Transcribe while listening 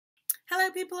Hello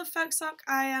people of Folksock,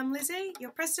 I am Lizzie,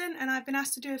 your president, and I've been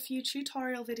asked to do a few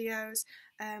tutorial videos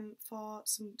for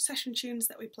some session tunes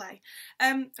that we play.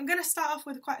 I'm going to start off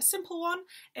with quite a simple one.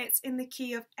 It's in the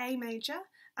key of A major,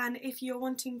 and if you're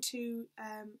wanting to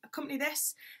accompany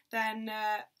this, then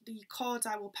the chords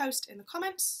I will post in the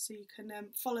comments so you can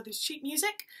follow the sheet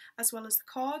music as well as the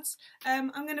chords. I'm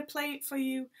going to play it for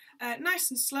you nice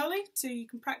and slowly so you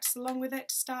can practice along with it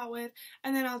to start with,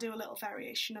 and then I'll do a little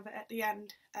variation of it at the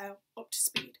end up to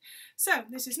speed. So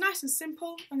this is nice and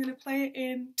simple. I'm going to play it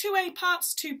in 2 A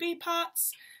parts, 2 B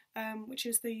parts, which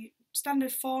is the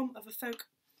standard form of a folk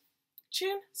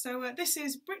tune. So this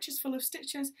is Britches full of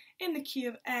stitches in the key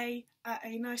of A at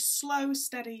a nice slow,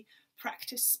 steady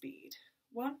practice speed.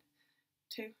 1,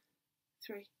 2,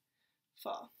 3,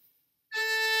 4.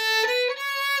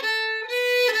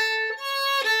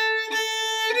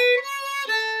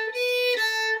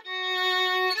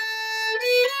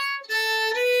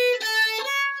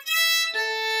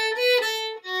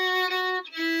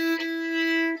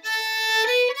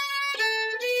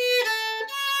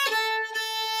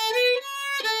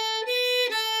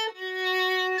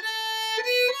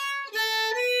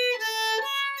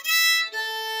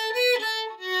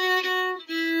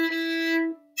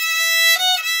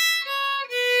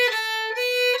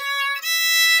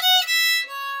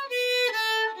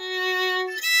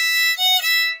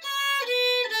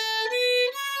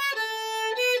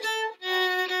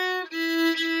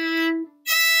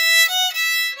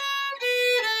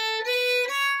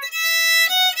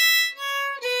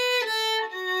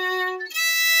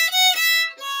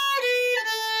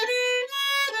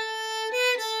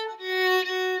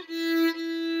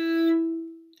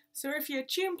 So if you're a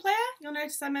tune player, you'll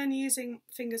notice I'm only using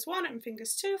fingers 1 and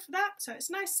fingers 2 for that, so it's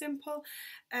nice simple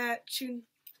tune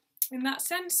in that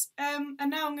sense. And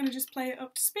now I'm going to just play it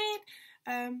up to speed,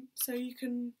 so you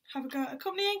can have a go at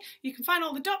accompanying. You can find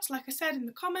all the dots, like I said, in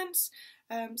the comments,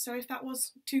 so if that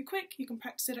was too quick, you can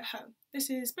practice it at home. This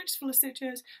is Britches full of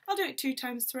stitches. I'll do it 2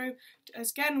 times through,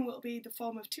 as again will be the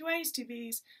form of 2 A's, 2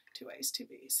 B's, 2 A's, 2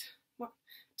 B's. 1,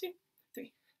 2,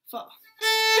 3, 4.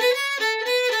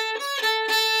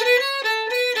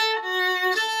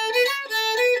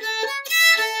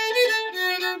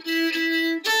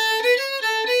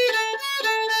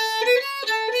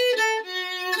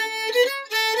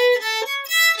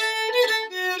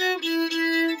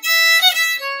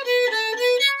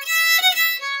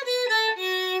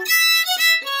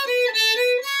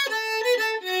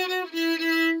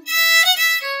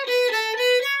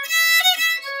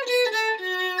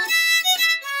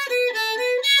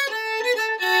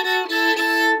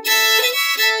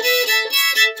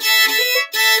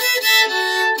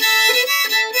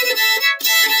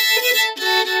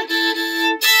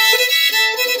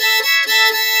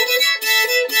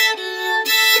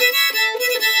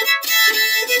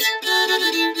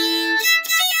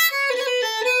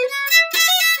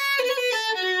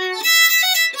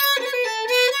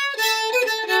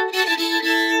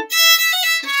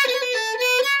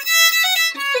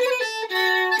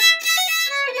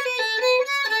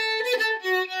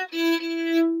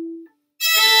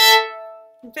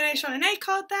 Finish on an A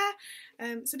chord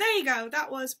there. So there you go,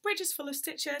 that was Britches full of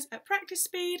stitches at practice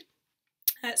speed,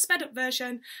 sped up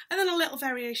version, and then a little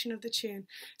variation of the tune.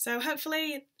 So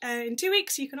hopefully in 2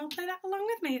 weeks you can all play that along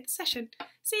with me at the session.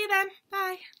 See you then,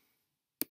 bye!